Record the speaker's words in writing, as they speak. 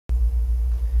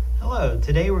Hello,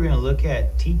 today we're going to look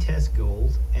at T-TESS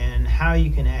goals and how you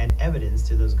can add evidence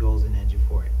to those goals in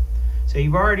Eduphoria. So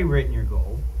you've already written your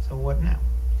goal, so what now?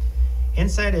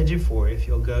 Inside Eduphoria, if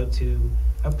you'll go to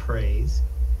Appraise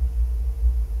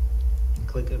and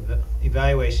click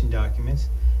Evaluation Documents,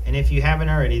 and if you haven't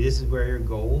already, this is where your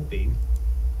goal will be.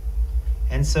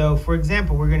 And so, for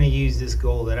example, we're going to use this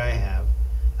goal that I have,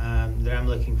 that I'm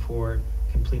looking for,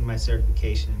 completing my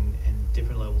certification and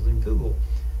different levels in Google.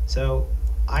 So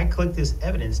I click this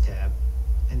Evidence tab,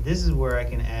 and this is where I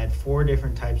can add 4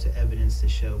 different types of evidence to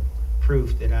show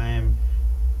proof that I am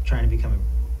trying to become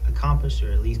accomplished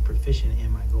or at least proficient in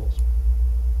my goals.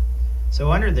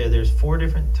 So under there's 4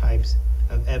 different types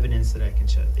of evidence that I can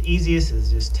show. The easiest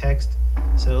is just text.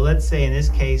 So let's say in this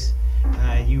case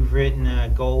you've written a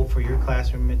goal for your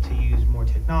classroom to use more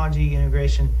technology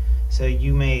integration. So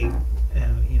you may,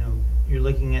 you're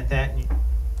looking at that and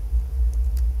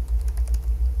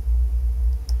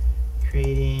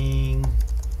creating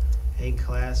a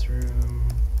classroom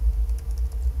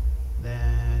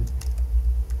that,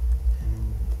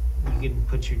 and you can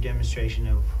put your demonstration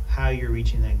of how you're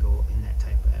reaching that goal in that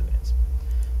type of evidence.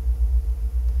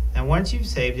 Now once you've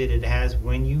saved it, it has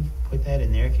when you've put that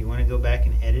in there. If you want to go back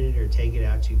and edit it or take it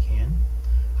out, you can.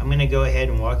 I'm going to go ahead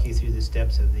and walk you through the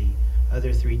steps of the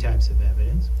other 3 types of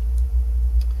evidence.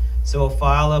 So a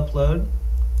file upload,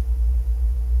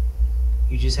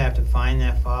 you just have to find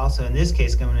that file. So in this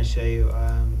case, I'm going to show you,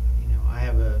 I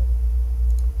have a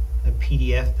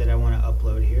PDF that I want to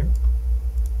upload here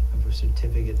of a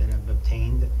certificate that I've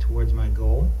obtained towards my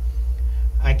goal.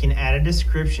 I can add a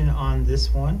description on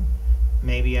this one.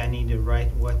 Maybe I need to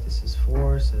write what this is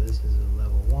for. So this is a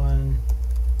level 1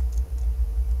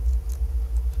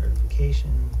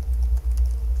 certification.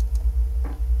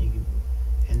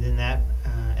 And then that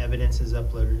evidence is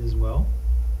uploaded as well.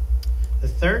 The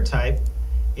third type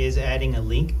is adding a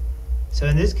link. So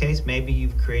in this case, maybe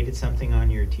you've created something on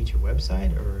your teacher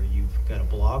website, or you've got a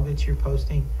blog that you're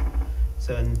posting.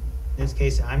 So in this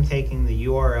case, I'm taking the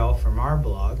URL from our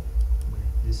blog.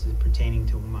 This is pertaining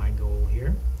to my goal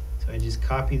here. So I just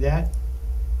copy that.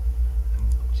 I'm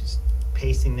just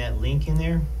pasting that link in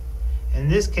there. In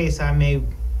this case, I may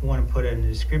want to put it in the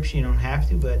description. You don't have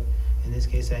to, but in this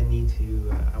case, I need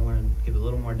to, I want to give a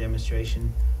little more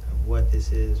demonstration of what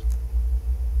this is.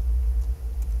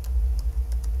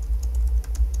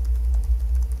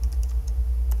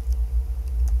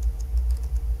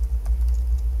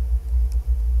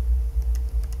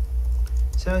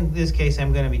 So in this case,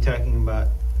 I'm going to be talking about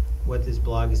what this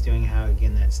blog is doing, how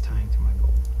again that's tying to my goal.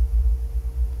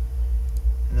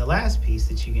 And the last piece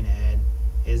that you can add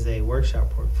is a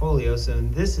workshop portfolio. So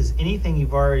this is anything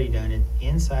you've already done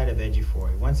inside of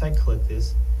Eduphoria. Once I click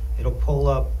this, it'll pull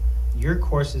up your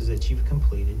courses that you've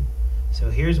completed. So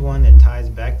here's one that ties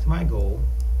back to my goal.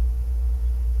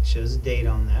 It shows the date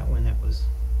on that, when that was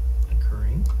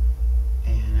occurring,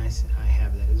 and I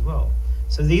have that as well.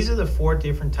 So these are the 4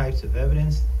 different types of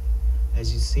evidence.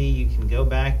 As you see, you can go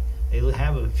back. They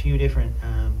have a few different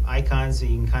icons, so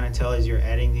you can kind of tell as you're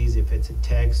adding these if it's a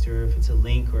text or if it's a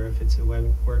link or if it's a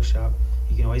web workshop.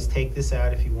 You can always take this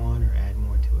out if you want or add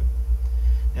more to it.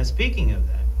 Now speaking of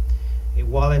that,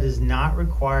 while it is not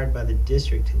required by the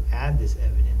district to add this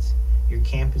evidence, your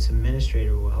campus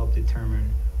administrator will help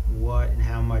determine what and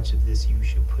how much of this you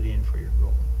should put in for your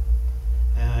goal.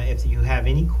 If you have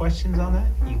any questions on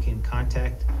that, you can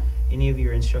contact any of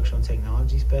your instructional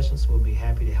technology specialists. We'll be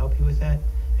happy to help you with that.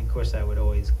 And of course, I would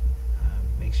always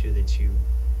make sure that you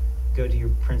go to your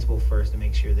principal first to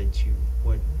make sure that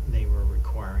what they were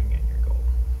requiring in your goal.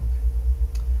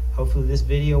 Okay. Hopefully this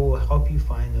video will help you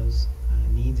find those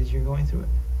needs as you're going through it.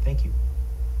 Thank you.